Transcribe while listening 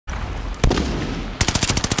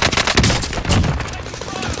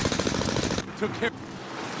Took him.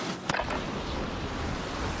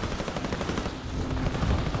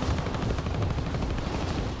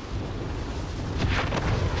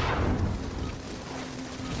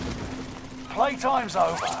 Playtime's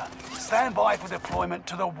over. Stand by for deployment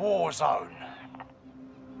to the war zone.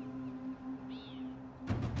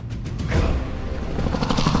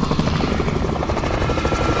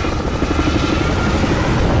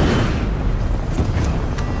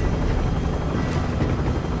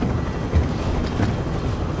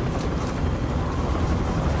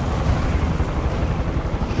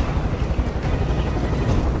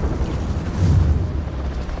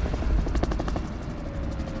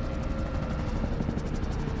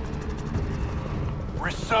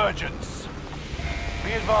 Resurgence.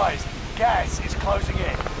 Be advised, gas is closing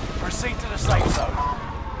in. Proceed to the safe zone.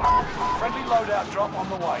 Friendly loadout drop on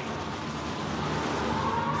the way.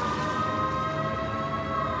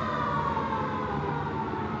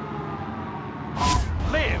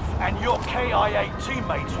 Live and your KIA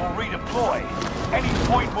teammates will redeploy. Any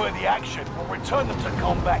point-worthy action will return them to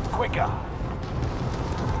combat quicker.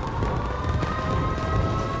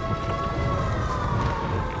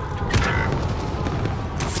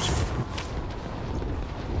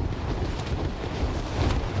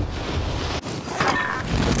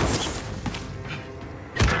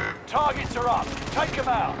 Targets are up. Take them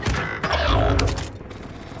out.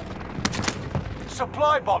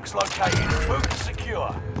 Supply box located. Move to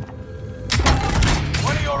secure.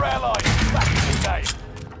 One of your allies is back in the game.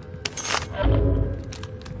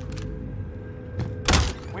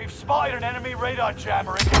 We've spotted an enemy radar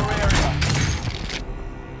jammer in your area.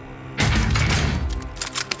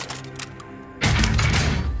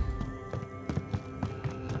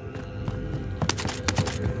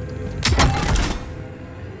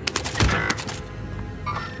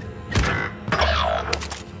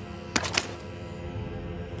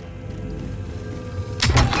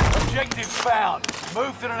 Objective found.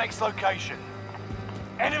 Move to the next location.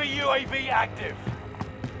 Enemy UAV active.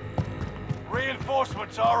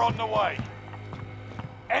 Reinforcements are on the way.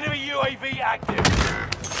 Enemy UAV active.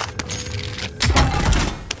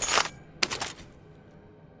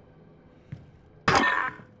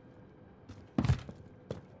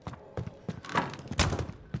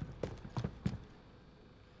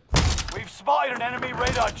 We've spotted an enemy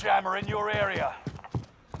radar jammer in your area.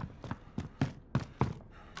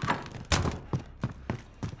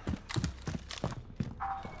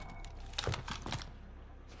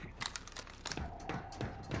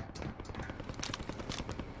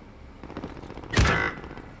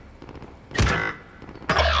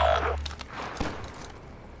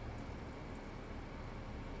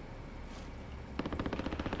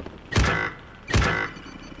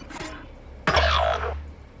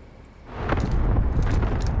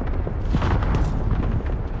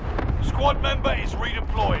 Squad member is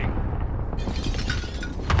redeploying.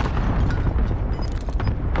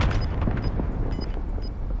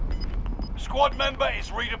 Squad member is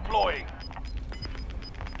redeploying.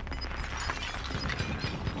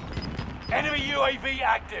 Enemy UAV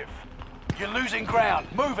active. You're losing ground.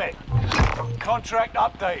 Move it. Contract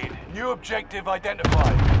updated. New objective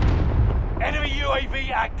identified. Enemy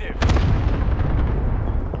UAV active.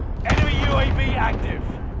 Enemy UAV active.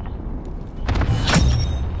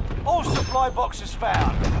 All supply boxes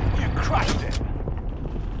found. You crushed it.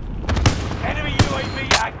 Enemy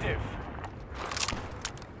UAV active.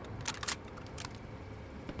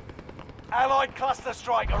 Allied cluster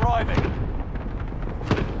strike arriving.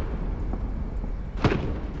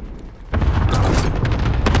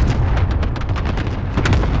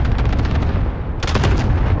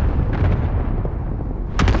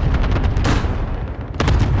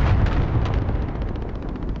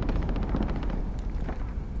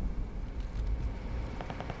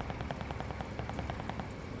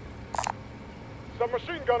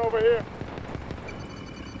 Machine gun over here.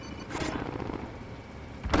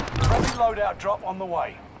 Friendly loadout drop on the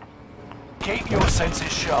way. Keep your senses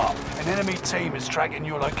sharp. An enemy team is tracking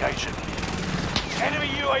your location. Enemy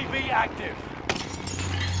UAV active.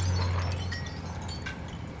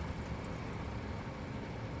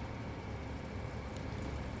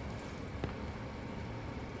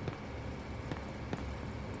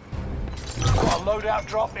 Got a loadout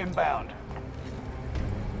drop inbound.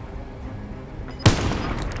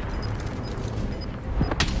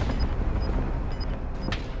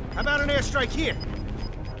 How about an airstrike here?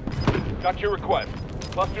 Got your request.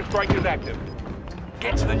 Cluster strike is active.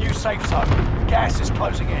 Get to the new safe zone. Gas is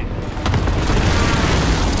closing in.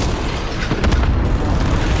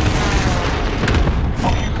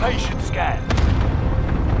 Occupation scan.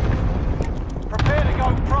 Prepare to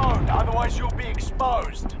go prone, otherwise you'll be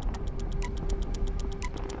exposed.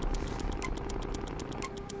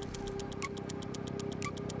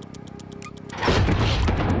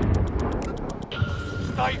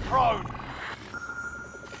 drone.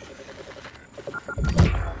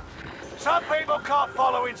 Some people can't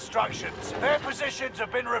follow instructions. Their positions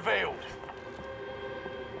have been revealed.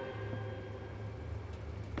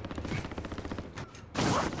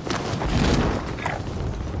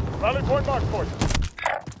 Rally point marked for you.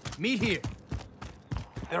 Meet here.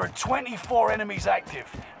 There are 24 enemies active.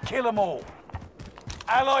 Kill them all.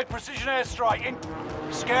 Allied precision airstrike in...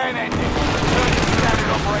 Scan ended. Return to standard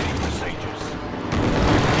operating procedures.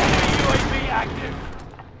 Enemy UAV active.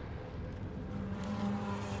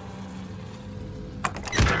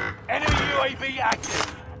 Enemy UAV active.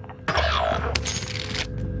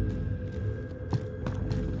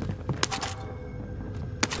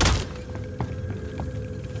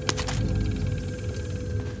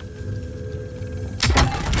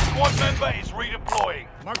 Squad member is redeploying.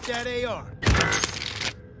 Mark that AR.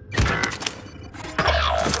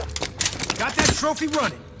 Got that trophy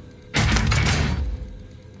running.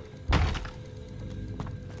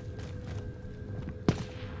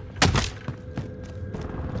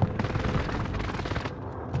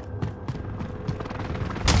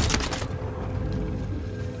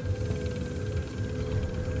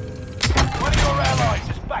 One of your allies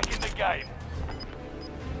is back in the game.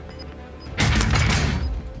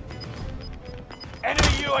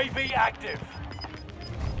 Enemy UAV active.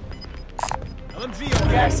 LMG over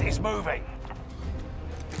there. Gas is moving.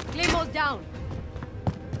 Claymore down.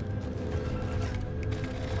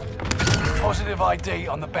 Positive ID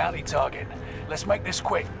on the bounty target. Let's make this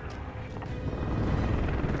quick.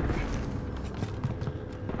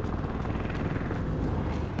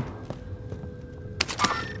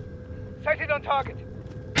 Sighted on target.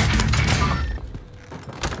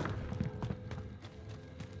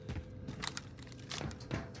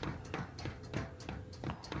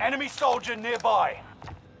 Enemy soldier nearby.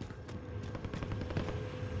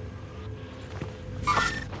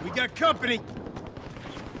 We got company.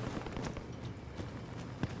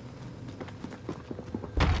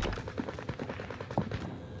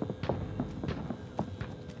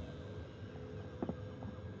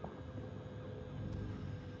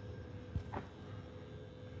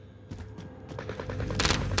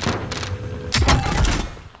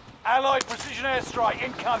 Allied precision airstrike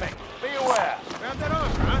incoming. Be aware. Grab that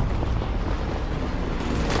armor, huh?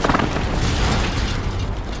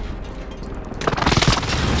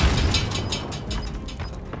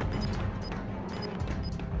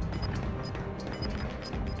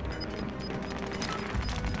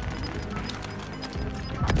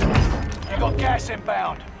 You got gas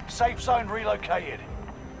inbound. Safe zone relocated.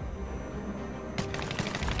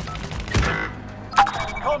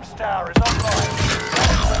 Comms tower is online.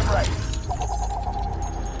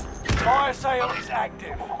 Fire sale is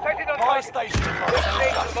active. Sighted on Fire target. station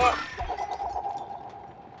Destination marked.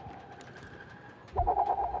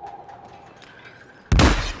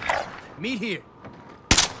 Meet here.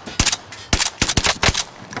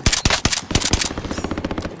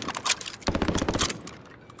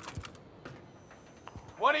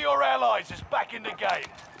 One of your allies is back in the game.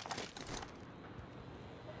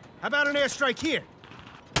 How about an airstrike here?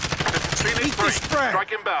 Phoenix Eat this 3. frag.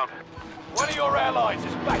 Strike inbound. One of your allies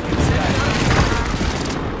is back in the game.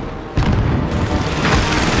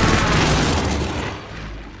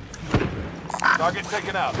 Target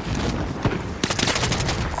taken out.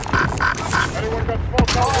 Anyone got small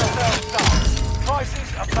fire?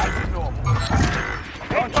 Prices are back to normal.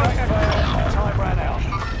 Contract failed. Time ran out.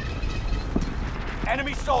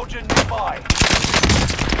 Enemy soldier nearby.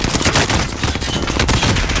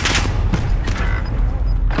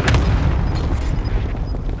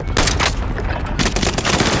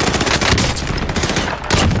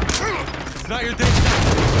 It's not your day.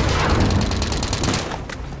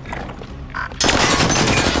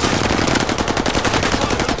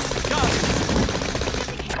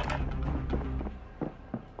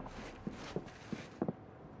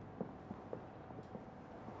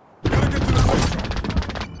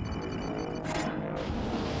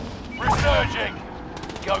 Resurging.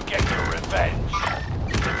 Go get your revenge.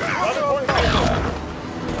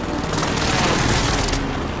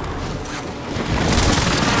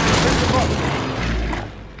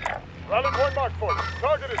 Rally point marked for you.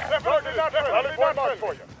 Target is definitely not friendly. Rally point marked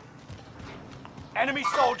for you. Enemy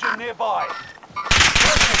soldier nearby.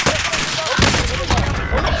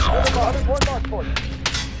 Rally point marked for you.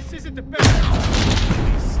 This isn't the best.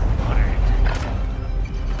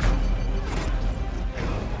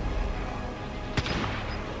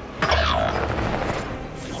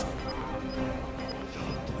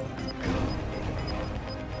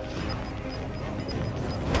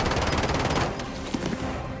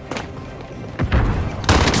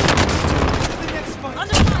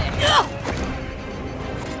 Under fire!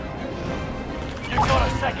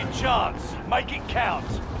 second chance. Make it count.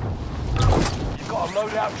 You've got a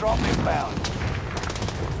loadout drop inbound.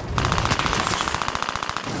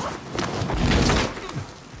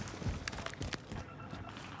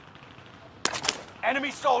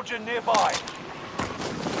 Enemy soldier nearby.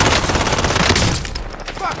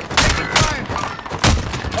 Fuck! Taking fire!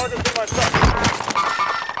 Target's in my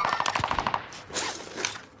sight.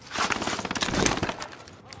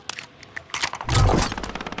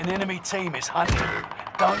 An enemy team is hunting you.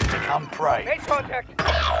 Don't become prey. Make contact.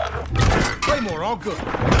 Claymore, all good.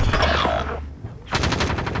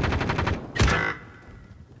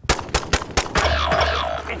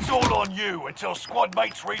 It's all on you until squad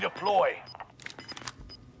mates redeploy.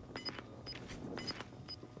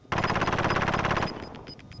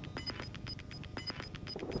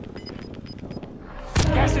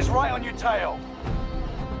 Gas is right on your tail.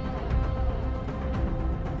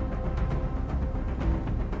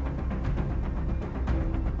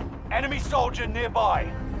 Enemy soldier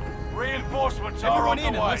nearby. Reinforcements are Everyone on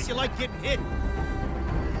in the way. unless you like getting hit.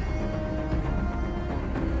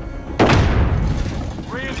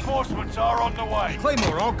 Reinforcements are on the way.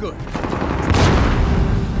 Claymore, all good.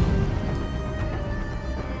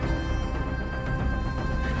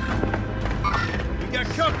 You got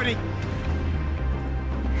company.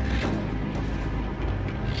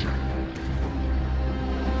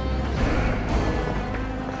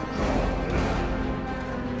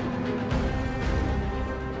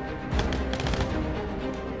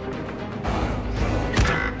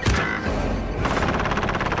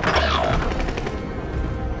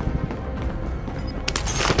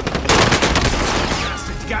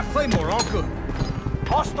 Got Claymore, all good.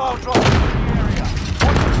 Hostile drop in the area.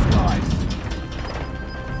 Watch the skies.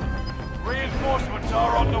 Reinforcements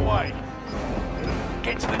are on the way.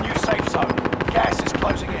 Get to the new safe zone. Gas is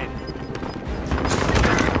closing in.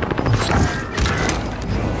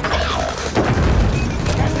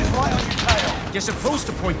 Gas is right on your tail. You're supposed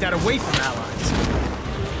to point that away from allies.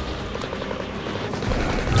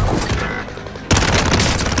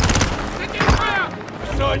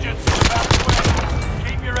 Resurgence is about to end.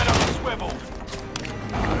 Keep your head on the swivel.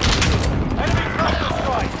 Enemy cluster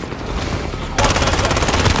strike. Squad member.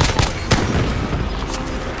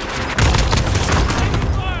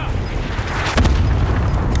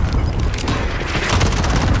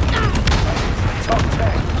 Top 10.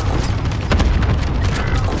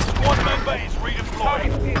 Squad member is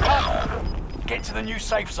redeployed. Get to the new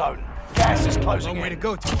safe zone. Gas is closing Long way to in.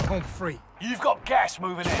 go till we're home free. You've got gas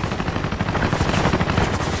moving in.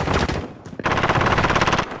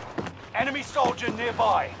 Enemy soldier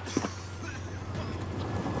nearby.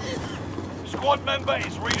 Squad member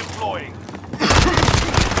is redeploying.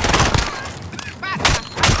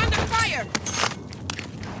 I'm under fire!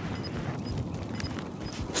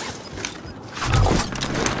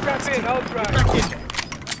 Strap in, I'll drive. Back in there.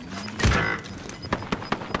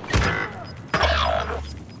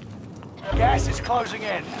 Gas is closing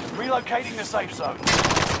in. Relocating the safe zone. Be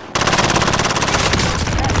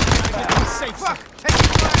safe. Fuck!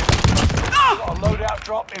 Taking fire! Got a loadout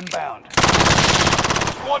drop inbound.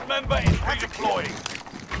 Squad member is redeploying.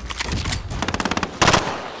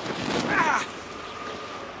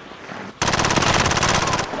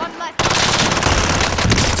 One less.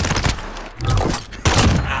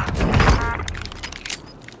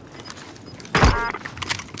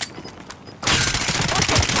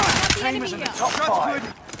 The Team enemy is in the here. top Shots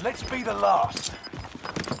 5. Let's be the last.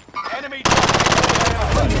 Enemy drop.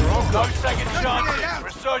 No second chances.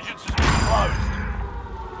 Resurgence has been closed.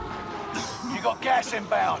 You got gas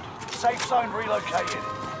inbound. Safe zone relocated.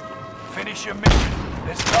 Finish your mission.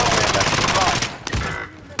 There's nowhere left to run.